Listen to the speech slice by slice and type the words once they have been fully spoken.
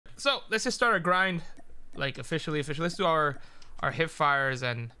So let's just start our grind, like officially. Let's do our hip fires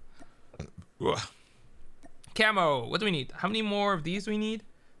and camo. What do we need? How many more of these do we need?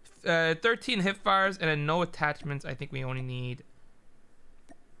 13 hip fires and then no attachments. I think we only need.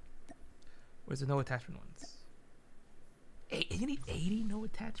 Where's the no attachment ones? You need 80 no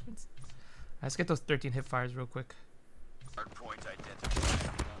attachments. Let's get those 13 hip fires real quick.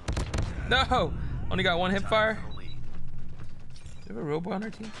 No, only got one hip fire. Do we have a robo on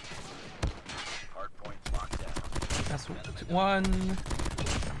our team? That's 1,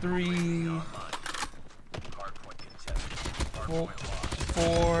 3,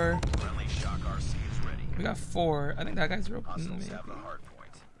 4. We got 4. I think that guy's robo.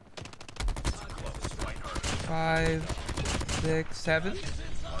 5, 6, 7.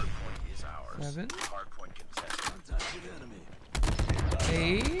 7.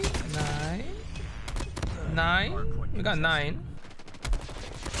 8, 9. 9. We got 9.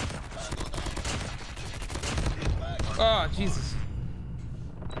 Oh, Jesus.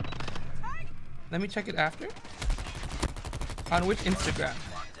 Let me check it after. On which Instagram?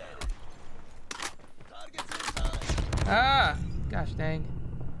 Ah! Gosh dang.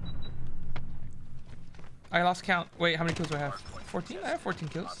 I lost count. Wait, how many kills do I have? 14? I have 14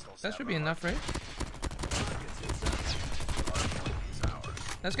 kills. That should be enough, right?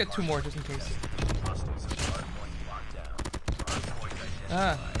 Let's get 2 more just in case.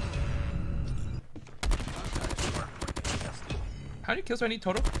 Ah. How many kills do I need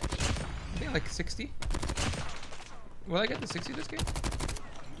total? I think like 60. Will I get to 60 this game?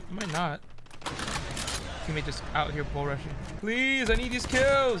 I might not. Teammate just out here bull rushing. Please, I need these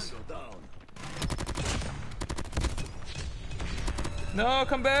kills! No,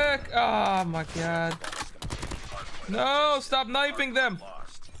 come back! Oh my god. No, stop knifing them!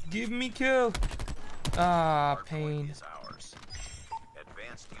 Give me kill. Ah, pain.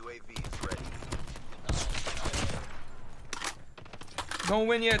 Don't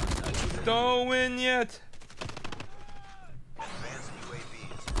win yet. Don't win yet.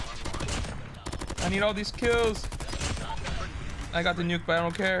 I need all these kills. I got the nuke, but I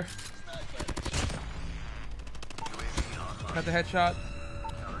don't care. Got the headshot.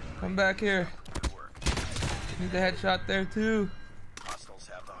 Come back here. Need the headshot there too.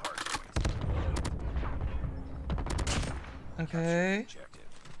 Okay.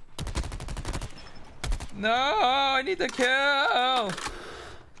 No, I need the kill.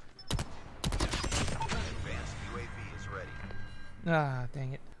 Ah,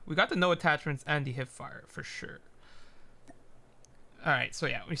 dang it. We got the no attachments and the hip fire for sure. All right, so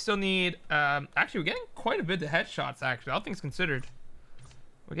yeah, we still need. Actually, we're getting quite a bit of headshots. Actually, all things considered,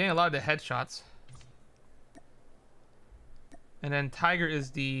 we're getting a lot of the headshots. And then Tiger is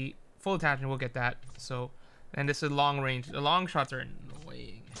the full attachment. We'll get that. So, and this is long range. The long shots are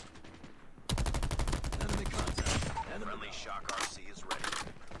annoying. Enemy contact. Friendly shock RC is ready.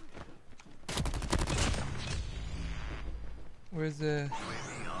 Where's the?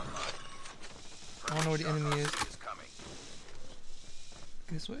 I don't know where the enemy is.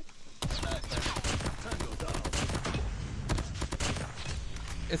 This way?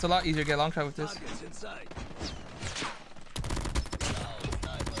 It's a lot easier to get a long shot with this. Advanced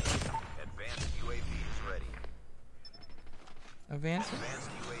UAV is ready. Advanced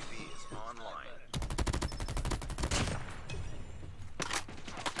UAV is online.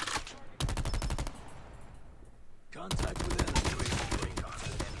 Contact with enemy.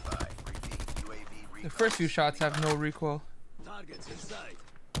 The first few shots have no recoil. Targets in sight.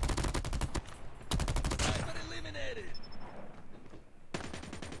 Sniper eliminated.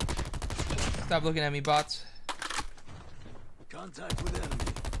 Stop looking at me, bots. Contact with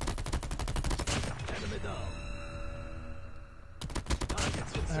enemy. Enemy down.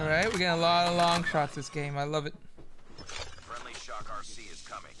 Targets in sight. All right, we're getting a lot of long shots this game. I love it. Friendly shock RC is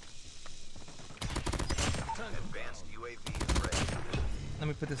coming. Advanced UAV is ready. Let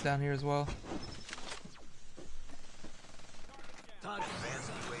me put this down here as well.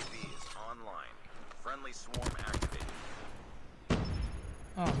 Advanced UAV is online. Friendly swarm activated.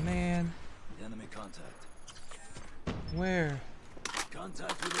 Oh man. Enemy contact. Where?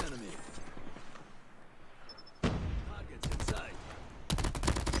 Contact with enemy. Targets in sight.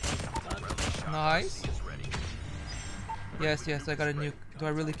 Nice. Yes, yes, I got a nuke. Do I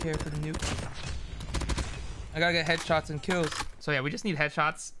really care for the nuke? I gotta get headshots and kills. So yeah, we just need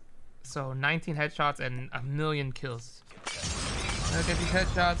headshots. So 19 headshots and a million kills. Gotta get these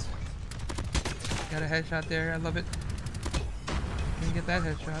headshots. Got a headshot there. I love it. Let me get that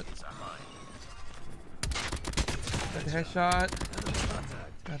headshot. Got the headshot.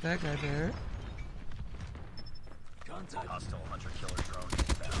 Got that guy there. Hostile hunter killer drone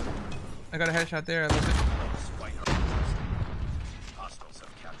inbound. I got a headshot there. I love it. Hostiles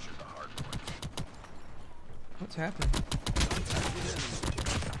have captured the hard point. What's happening?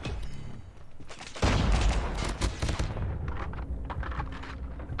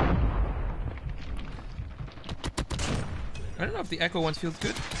 I don't know if the echo ones feels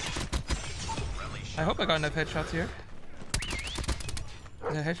good. I hope I got enough headshots here.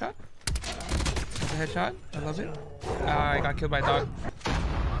 Is that a headshot? Is that a headshot? I love it. I got killed by a dog.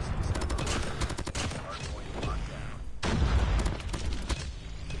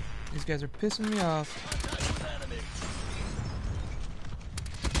 These guys are pissing me off.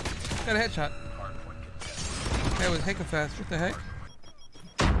 Got a headshot. That was hecka fast. What the heck?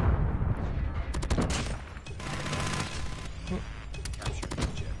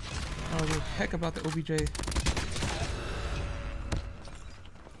 Oh, the heck about the OBJ.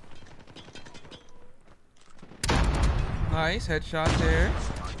 Nice headshot there.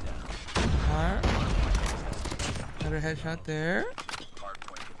 Alright. Another headshot there.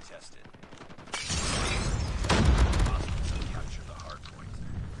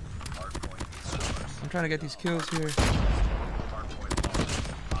 I'm trying to get these kills here.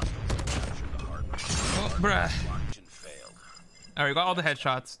 Oh, bruh. Alright, we got all the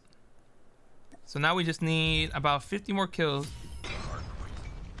headshots. So now we just need about 50 more kills.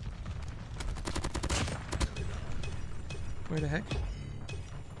 Where the heck?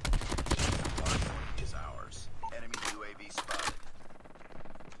 Is ours. Enemy UAV spotted.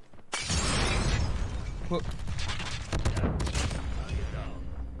 Whoop.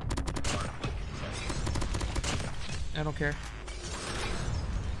 I don't care.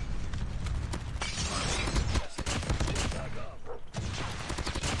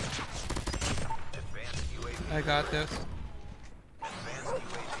 I got this. Advanced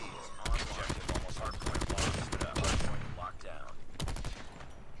UAV is on objective. Almost hardpoint locked down.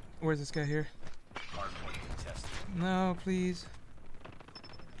 Where's this guy here? Hardpoint contested. No, please.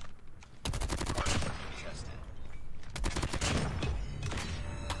 Hardpoint contested.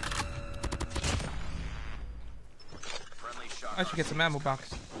 Friendly shot. I should get some ammo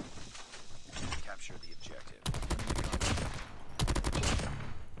box. Capture the objective.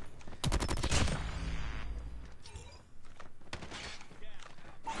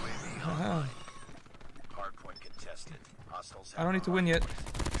 Uh-huh. Hardpoint contested. Hostiles. I don't need to win yet.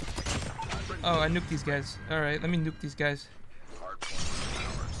 Oh, I nuked these guys. Alright, let me nuke these guys. Hardpoint is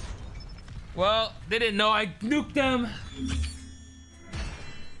ours. Well, they didn't know I nuked them.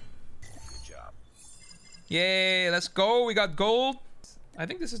 Good job. Yay, let's go. We got gold. I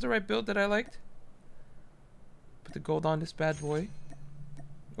think this is the right build that I liked. Put the gold on this bad boy.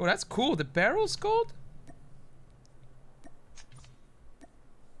 Oh, that's cool. The barrel's gold?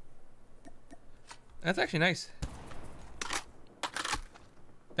 That's actually nice.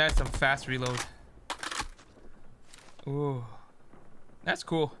 That's some fast reload. Ooh, that's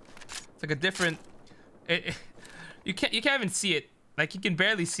cool. It's like a different. You can't even see it. Like, you can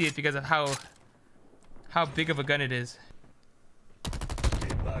barely see it because of how big of a gun it is.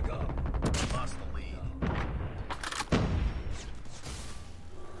 Back up. Lost the lead.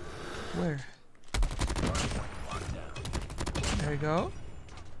 Where? Hardpoint locked down. There we go.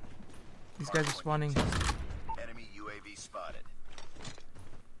 These guys are spawning. Enemy UAV spotted.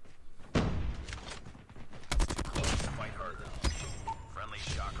 That's too close. Fight harder. Friendly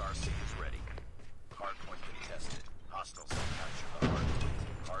shock RC is ready. Hardpoint contested. Hostiles have captured the hardpoint.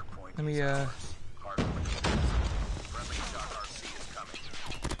 Hardpoint Let me, is ours. Hardpoint contested. Friendly shock RC is coming.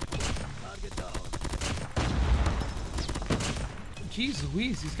 Target down. Jeez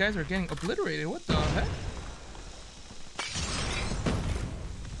Louise, these guys are getting obliterated. What the heck?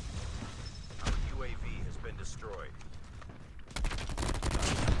 UAV has been destroyed.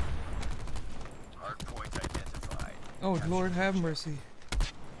 Hardpoint identified. Oh, Lord have mercy.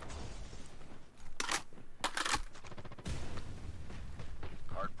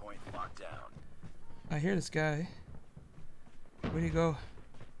 Hardpoint locked down. I hear this guy. Where'd he go?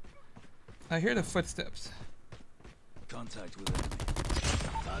 I hear the footsteps. Contact with enemy.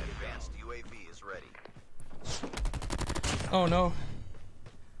 Advanced UAV is ready. Oh no.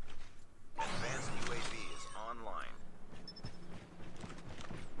 Advanced UAV is online.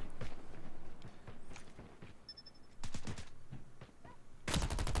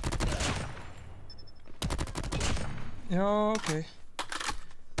 Okay.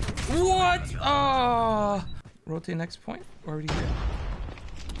 What? Oh! Rotate next point. Already here.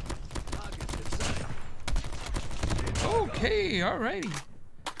 Okay, alrighty.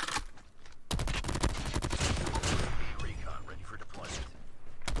 Recon ready for deployment.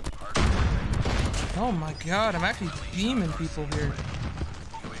 Oh my god, I'm actually beaming people here.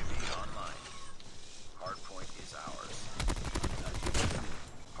 UAV online.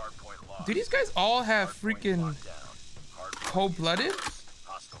 Do these guys all have freaking cold-blooded? It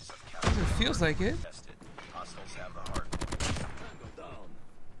feels like it. Hostiles have the hard point. Tango down.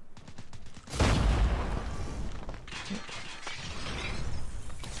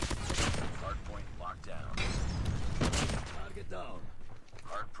 Hard point locked down. Target down.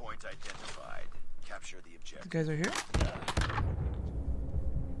 Hard point identified. Capture the These objective. guys are here.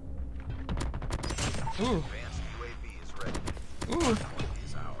 Ooh. Advanced UAV is ready. Ooh. Point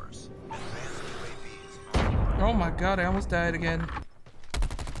is ours. Advanced UAV is online. Oh my god, I almost died again.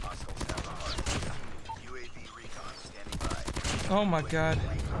 Hostiles have the hard point. UAV recon standing by. Oh my god.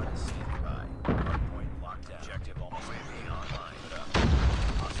 Recon is standing by. Hard point locked down. Objective almost UAV online. Put up.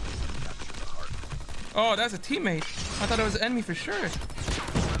 Hostiles have captured the hard point. Oh, that's a teammate. I thought it was an enemy for sure. Laser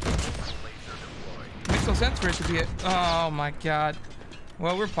deployed. Makes no sense for it to be it. Oh my god.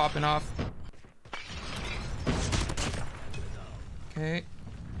 Well, we're popping off. Okay.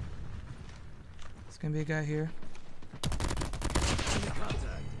 There's gonna be a guy here. Enemy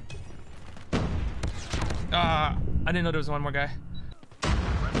contact. I didn't know there was one more guy.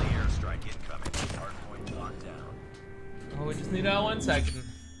 Friendly airstrike incoming. Hard point locked down. Oh, we just need that 1 second.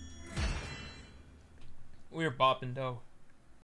 We're bopping though.